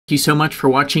Thank you so much for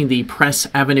watching the Press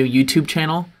Avenue YouTube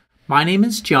channel. My name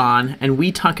is John, and we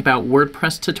talk about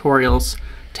WordPress tutorials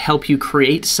to help you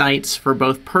create sites for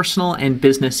both personal and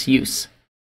business use.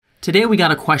 Today we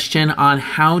got a question on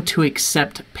how to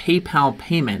accept PayPal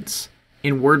payments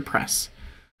in WordPress.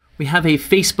 We have a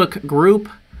Facebook group,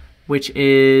 which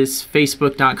is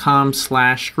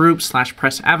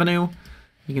facebook.com/group/pressavenue.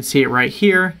 You can see it right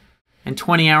here. And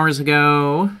 20 hours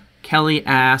ago, Kelly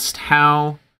asked,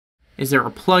 how is there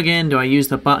a plugin? Do I use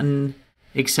the button,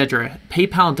 etc.?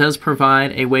 PayPal does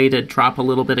provide a way to drop a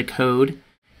little bit of code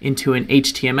into an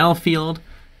HTML field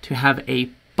to have a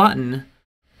button.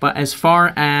 But as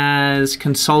far as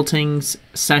consulting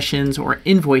sessions or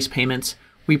invoice payments,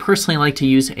 we personally like to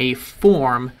use a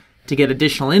form to get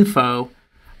additional info,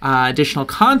 additional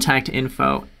contact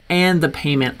info, and the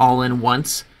payment all in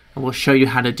once. And we'll show you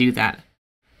how to do that.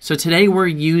 So today we're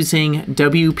using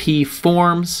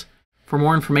WPForms. For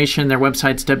more information, their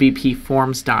website's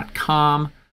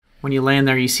WPForms.com. When you land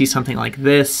there, you see something like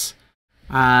this.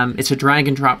 It's a drag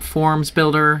and drop forms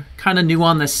builder, kind of new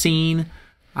on the scene,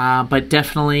 but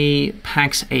definitely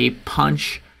packs a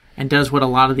punch and does what a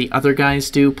lot of the other guys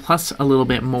do, plus a little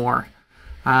bit more.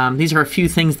 These are a few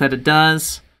things that it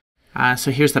does. So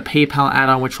here's the PayPal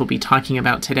add-on, which we'll be talking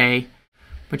about today.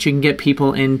 But you can get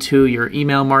people into your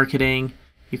email marketing.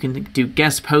 You can do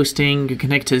guest posting. You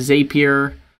connect to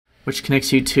Zapier, which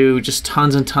connects you to just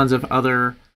tons and tons of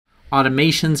other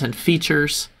automations and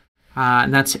features.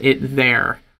 And that's it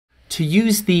there. To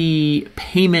use the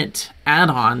payment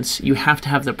add-ons, you have to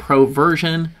have the Pro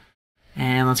version.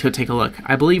 And let's go take a look.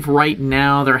 I believe right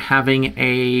now they're having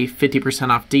a 50%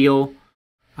 off deal.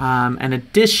 And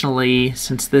additionally,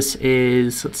 since this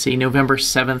is, let's see, November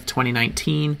 7th,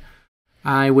 2019,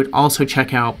 I would also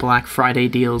check out Black Friday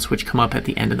deals, which come up at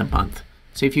the end of the month.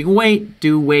 So if you can wait,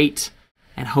 do wait.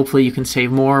 And hopefully you can save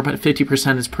more, but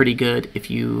 50% is pretty good if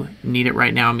you need it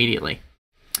right now immediately.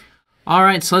 All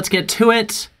right, so let's get to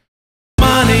it.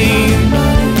 Money.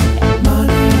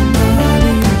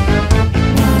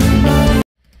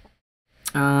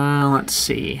 Let's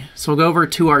see. So we'll go over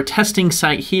to our testing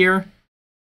site here,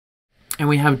 and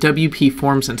we have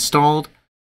WPForms installed,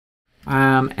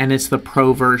 and it's the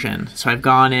Pro version. So I've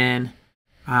gone in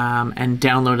and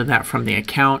downloaded that from the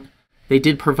account. They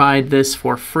did provide this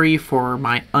for free for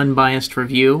my unbiased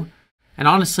review. And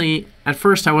honestly, at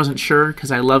first I wasn't sure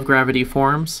because I love Gravity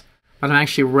Forms, but I'm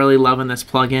actually really loving this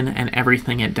plugin and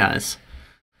everything it does.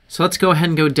 So let's go ahead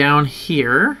and go down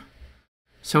here.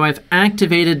 So I've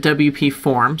activated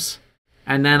WPForms,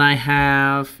 and then I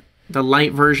have the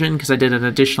light version because I did an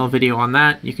additional video on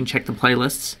that. You can check the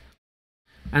playlists.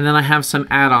 And then I have some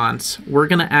add-ons. We're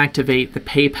going to activate the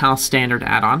PayPal standard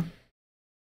add-on.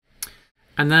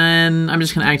 And then I'm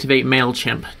just going to activate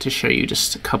MailChimp to show you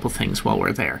just a couple things while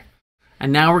we're there. And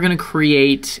now we're going to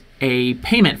create a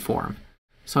payment form.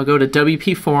 So I'll go to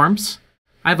WPForms.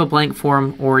 I have a blank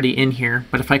form already in here,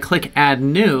 but if I click Add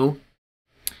New,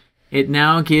 it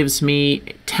now gives me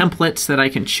templates that I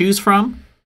can choose from.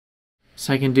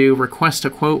 So I can do Request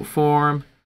a Quote form,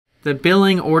 the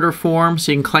Billing Order form,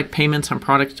 so you can collect payments on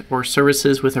product or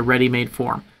services with a ready-made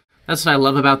form. That's what I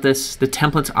love about this. The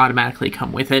templates automatically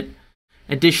come with it.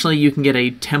 Additionally, you can get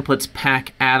a templates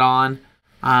pack add-on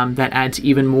that adds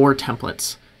even more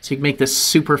templates. So you can make this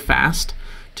super fast.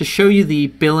 To show you the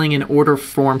billing and order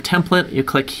form template, you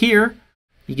click here,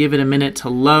 you give it a minute to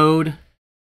load,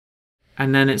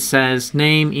 and then it says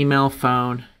name, email,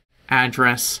 phone,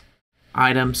 address,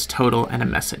 items, total, and a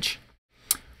message.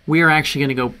 We are actually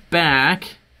going to go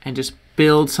back and just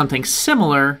build something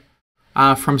similar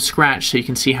from scratch so you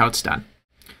can see how it's done.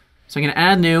 So I'm going to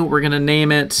add new. We're going to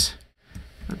name it,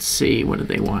 let's see, what do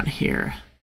they want here?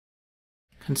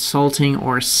 Consulting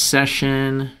or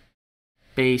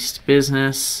session-based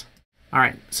business. All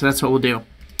right, so that's what we'll do.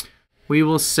 We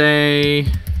will say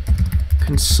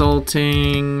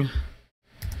consulting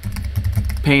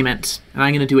payment. And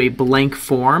I'm going to do a blank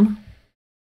form.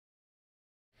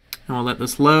 And we'll let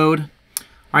this load. All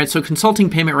right, so consulting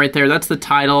payment right there, that's the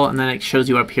title, and then it shows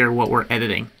you up here what we're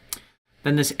editing.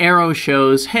 Then this arrow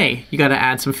shows, hey, you got to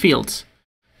add some fields.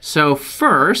 So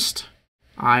first,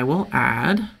 I will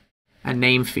add a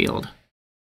name field.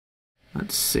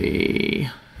 Let's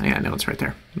see. Yeah, no, it's right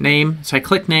there. Name. So I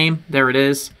click name. There it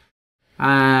is.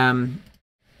 So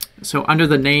under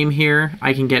the name here,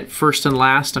 I can get first and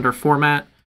last under format.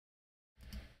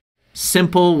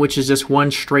 Simple, which is just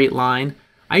one straight line.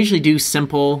 I usually do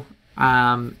simple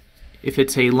if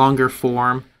it's a longer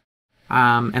form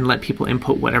and let people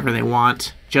input whatever they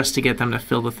want just to get them to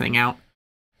fill the thing out.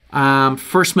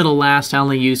 First, middle, last I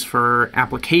only use for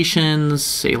applications,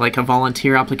 say like a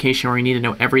volunteer application where you need to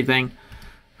know everything.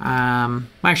 I'll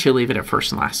actually leave it at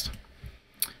first and last.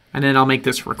 And then I'll make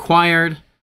this required.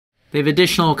 They have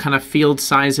additional kind of field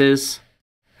sizes,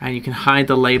 and you can hide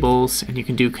the labels, and you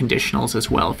can do conditionals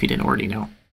as well if you didn't already know.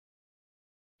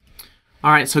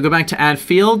 All right, so go back to add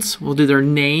fields. We'll do their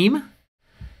name,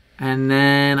 and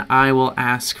then I will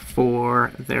ask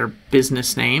for their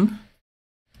business name.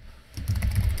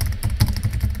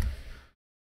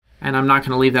 And I'm not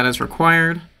going to leave that as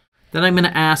required. Then I'm going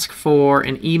to ask for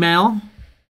an email.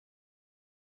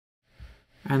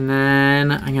 And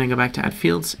then I'm going to go back to add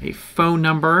fields, a phone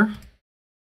number.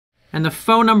 And the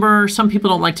phone number, some people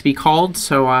don't like to be called,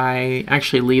 so I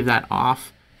actually leave that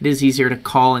off. It is easier to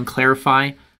call and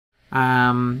clarify,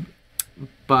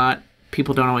 but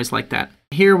people don't always like that.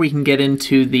 Here we can get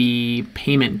into the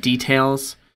payment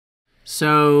details.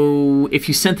 So if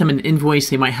you sent them an invoice,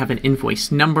 they might have an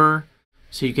invoice number.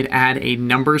 So you could add a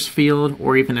numbers field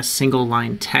or even a single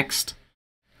line text.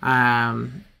 So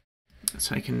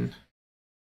I can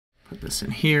put this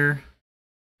in here,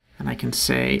 and I can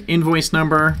say invoice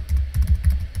number,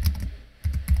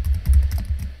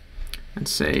 and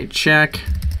say check,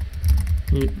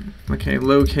 okay,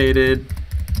 located,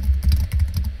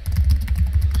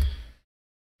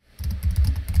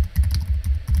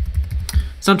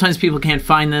 sometimes people can't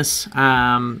find this,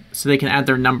 so they can add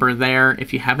their number there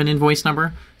if you have an invoice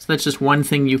number. So that's just one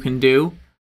thing you can do.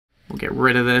 We'll get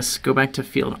rid of this, go back to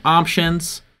field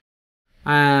options.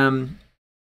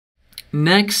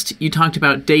 Next, you talked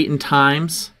about date and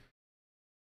times.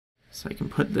 So I can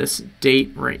put this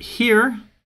date right here.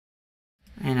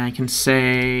 And I can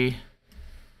say,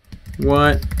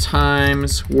 what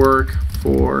times work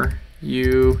for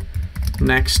you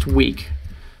next week?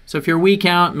 So if you're a week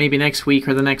out, maybe next week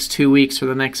or the next 2 weeks or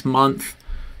the next month.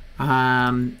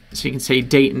 So you can say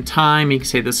date and time. You can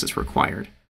say this is required.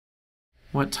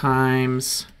 What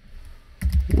times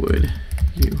would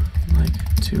you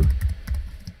like to?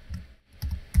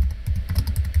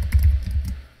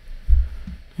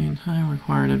 And time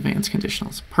required advanced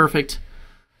conditionals. Perfect.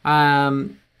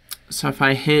 So if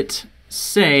I hit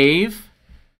save,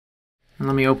 and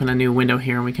let me open a new window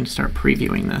here and we can start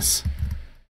previewing this.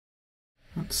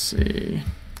 Let's see,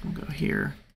 we'll go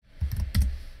here.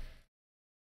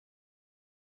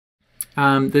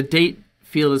 The date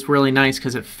field is really nice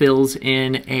because it fills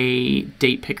in a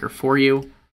date picker for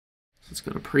you. So let's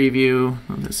go to preview,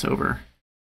 move this over,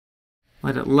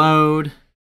 let it load.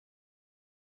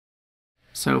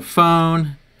 So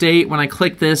phone, date, when I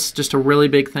click this, just a really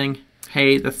big thing.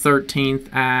 Hey, the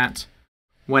 13th at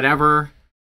whatever.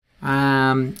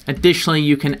 Additionally,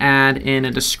 you can add in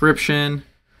a description.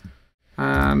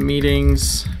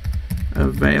 Meetings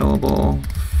available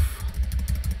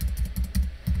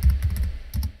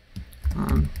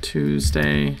on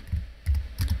Tuesday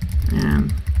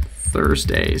and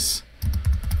Thursdays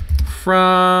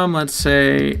from, let's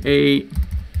say, 8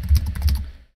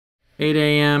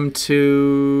 a.m.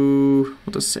 to,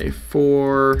 we'll just say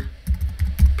 4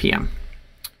 p.m.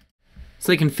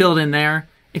 So they can fill it in there.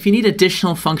 If you need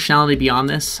additional functionality beyond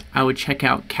this, I would check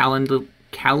out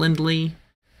Calendly.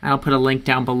 I'll put a link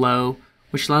down below,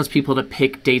 which allows people to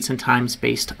pick dates and times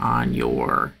based on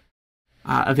your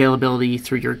availability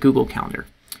through your Google Calendar.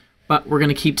 But we're going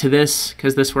to keep to this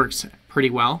because this works pretty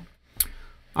well.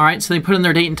 All right, so they put in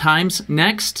their date and times.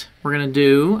 Next, we're going to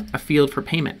do a field for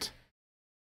payment.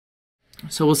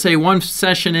 So we'll say one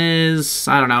session is,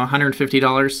 I don't know,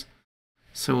 $150.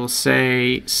 So we'll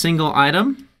say single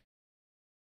item.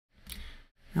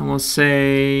 And we'll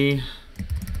say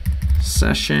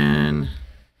session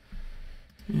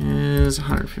is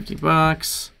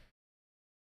 $150.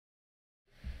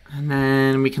 And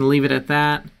then we can leave it at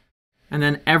that. And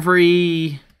then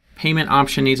every payment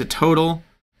option needs a total.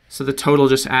 So the total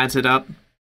just adds it up.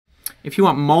 If you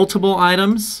want multiple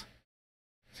items,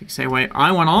 so you can say, wait,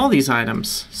 I want all these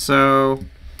items. So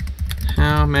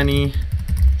how many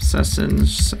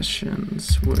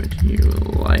sessions would you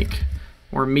like?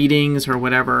 Or meetings or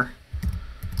whatever.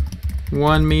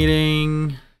 One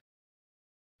meeting.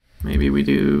 Maybe we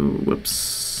do,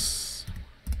 whoops.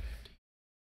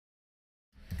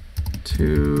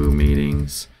 2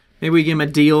 meetings. Maybe we give them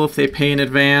a deal if they pay in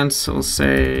advance. So we'll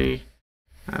say,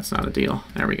 that's not a deal.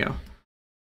 There we go.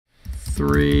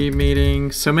 3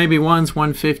 meetings. So maybe one's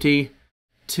 $150.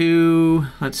 2,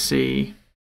 let's see.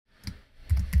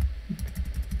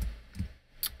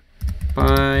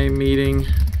 Buy meeting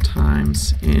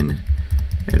times in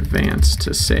advance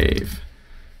to save.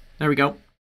 There we go.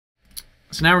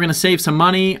 So now we're going to save some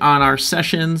money on our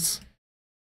sessions.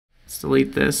 Let's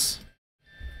delete this.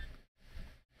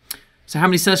 So how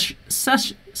many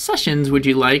sessions would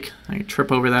you like? I could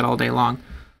trip over that all day long.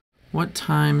 What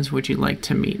times would you like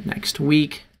to meet next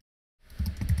week?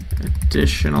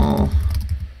 Additional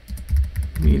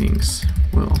meetings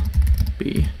will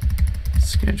be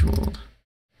scheduled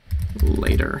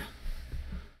later.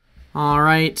 All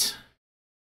right.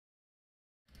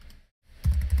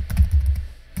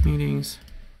 Meetings.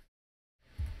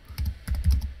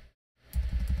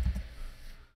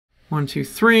 1, 2,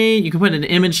 3. You can put an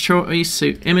image choice. So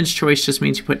image choice just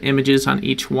means you put images on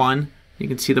each one. You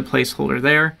can see the placeholder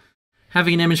there.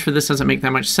 Having an image for this doesn't make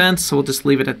that much sense, so we'll just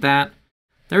leave it at that.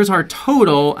 There's our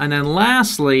total, and then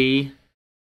lastly,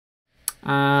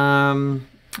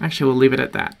 actually we'll leave it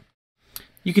at that.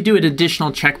 You could do an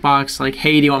additional checkbox like,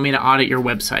 hey, do you want me to audit your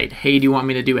website? Hey, do you want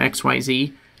me to do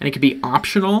XYZ? And it could be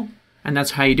optional, and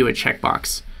that's how you do a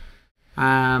checkbox.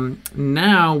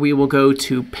 Now we will go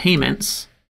to payments,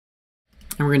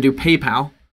 and we're going to do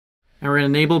PayPal, and we're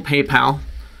going to enable PayPal,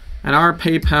 and our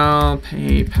PayPal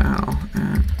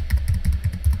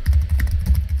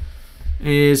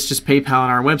is just PayPal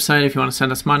on our website if you want to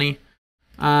send us money.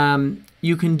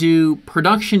 You can do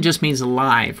production just means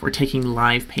live. We're taking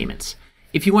live payments.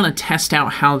 If you want to test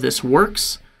out how this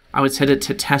works, I would set it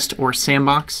to test or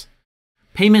sandbox.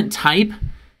 Payment type,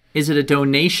 is it a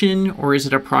donation or is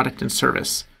it a product and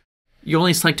service? You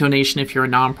only select donation if you're a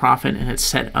nonprofit and it's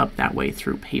set up that way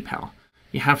through PayPal.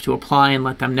 You have to apply and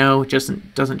let them know. It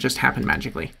doesn't just happen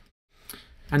magically.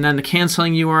 And then the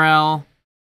canceling URL,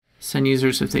 send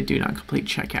users if they do not complete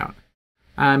checkout.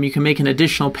 You can make an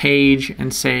additional page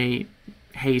and say,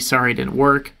 hey, sorry, it didn't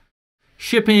work.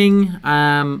 Shipping,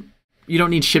 you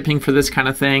don't need shipping for this kind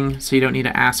of thing, so you don't need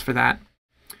to ask for that.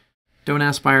 Don't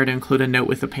ask buyer to include a note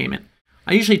with the payment.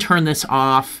 I usually turn this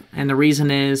off, and the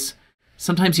reason is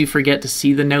sometimes you forget to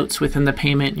see the notes within the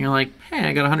payment, and you're like, hey,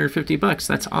 I got 150 bucks,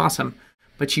 that's awesome.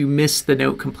 But you miss the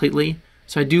note completely.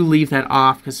 So I do leave that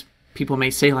off because people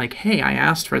may say like, hey, I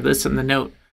asked for this in the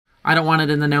note. I don't want it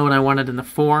in the note, I want it in the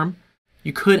form.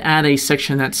 You could add a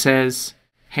section that says,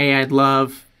 hey, I'd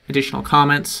love additional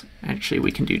comments. Actually,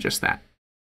 we can do just that.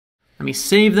 Let me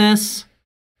save this,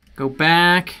 go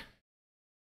back,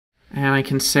 and I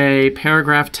can say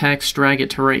paragraph text, drag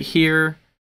it to right here.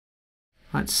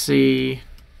 Let's see.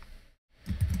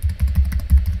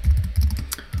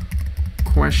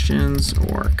 Questions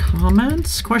or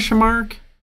comments, question mark.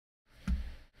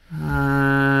 We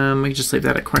can just leave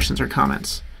that at questions or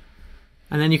comments.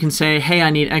 And then you can say, hey, I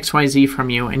need XYZ from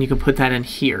you, and you can put that in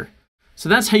here. So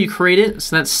that's how you create it.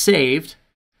 So that's saved.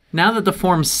 Now that the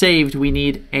form's saved, we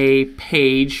need a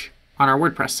page on our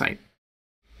WordPress site.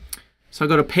 So I'll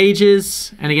go to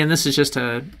pages, and again, this is just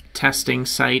a testing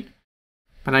site,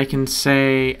 but I can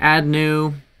say add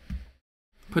new,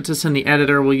 puts us in the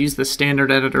editor. We'll use the standard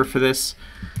editor for this.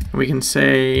 And we can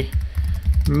say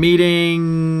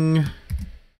meeting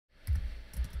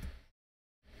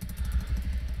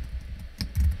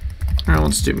All right,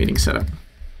 let's do meeting setup.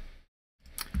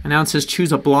 And now it says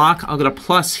choose a block. I'll go to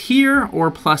plus here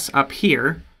or plus up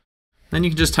here. Then you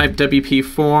can just type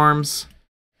WPForms.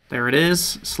 There it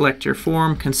is. Select your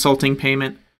form, consulting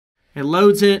payment. It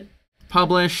loads it,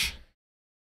 publish.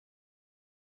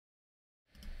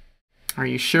 Are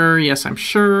you sure? Yes, I'm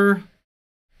sure.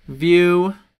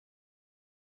 View.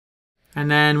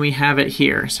 And then we have it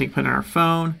here. So you can put it on our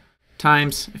phone.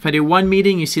 Times, if I do one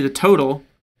meeting, you see the total,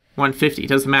 150.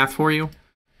 Does the math for you.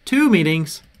 2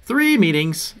 meetings, 3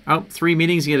 meetings. Oh, 3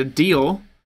 meetings, you get a deal.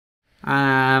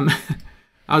 I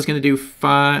was going to do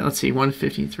 5, let's see,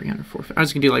 150, 300, 450. I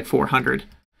was going to do like 400. You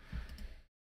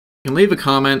can leave a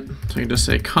comment. So you can just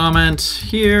say comment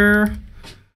here.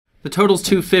 The total's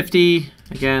 250.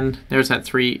 Again, there's that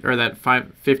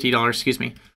 $50, excuse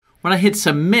me. When I hit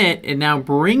submit, it now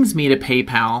brings me to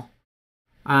PayPal.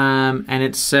 And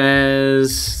it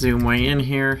says, zoom way in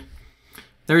here.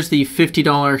 There's the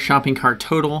 $50 shopping cart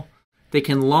total. They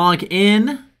can log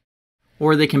in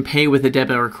or they can pay with a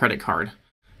debit or credit card.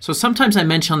 So sometimes I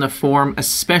mention on the form,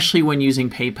 especially when using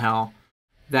PayPal,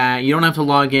 that you don't have to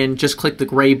log in, just click the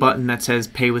gray button that says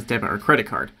pay with debit or credit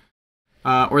card.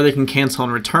 Or they can cancel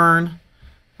and return.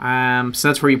 So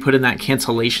that's where you put in that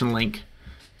cancellation link.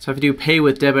 So if you do pay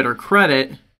with debit or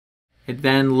credit, it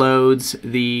then loads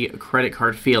the credit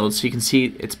card field. So you can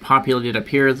see it's populated up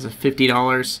here. There's a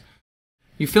 $50.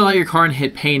 You fill out your card and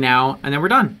hit pay now, and then we're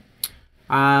done.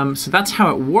 So that's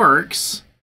how it works.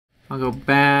 I'll go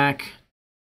back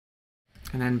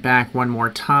and then back one more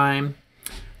time.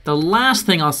 The last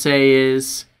thing I'll say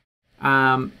is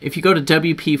if you go to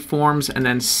WPForms and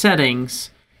then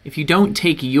settings, if you don't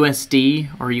take USD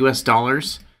or US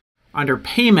dollars, under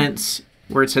payments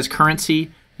where it says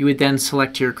currency, you would then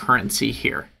select your currency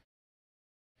here.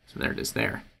 So there it is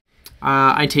there.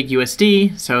 I take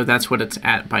USD, so that's what it's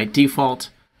at by default.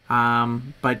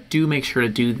 But do make sure to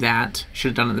do that. Should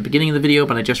have done it at the beginning of the video,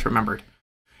 but I just remembered.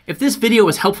 If this video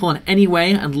was helpful in any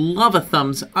way, I'd love a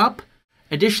thumbs up.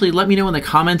 Additionally, let me know in the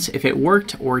comments if it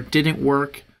worked or didn't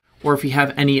work, or if you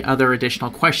have any other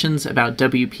additional questions about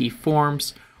WP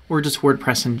Forms or just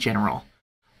WordPress in general.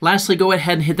 Lastly, go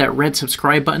ahead and hit that red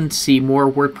subscribe button to see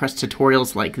more WordPress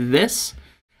tutorials like this.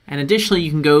 And additionally,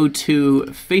 you can go to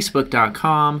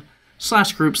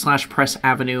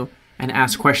facebook.com/group/PressAvenue and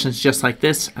ask questions just like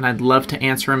this, and I'd love to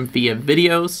answer them via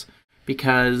videos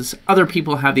because other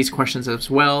people have these questions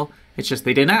as well. It's just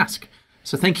they didn't ask.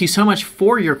 So thank you so much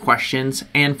for your questions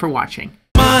and for watching.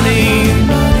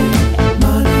 Money.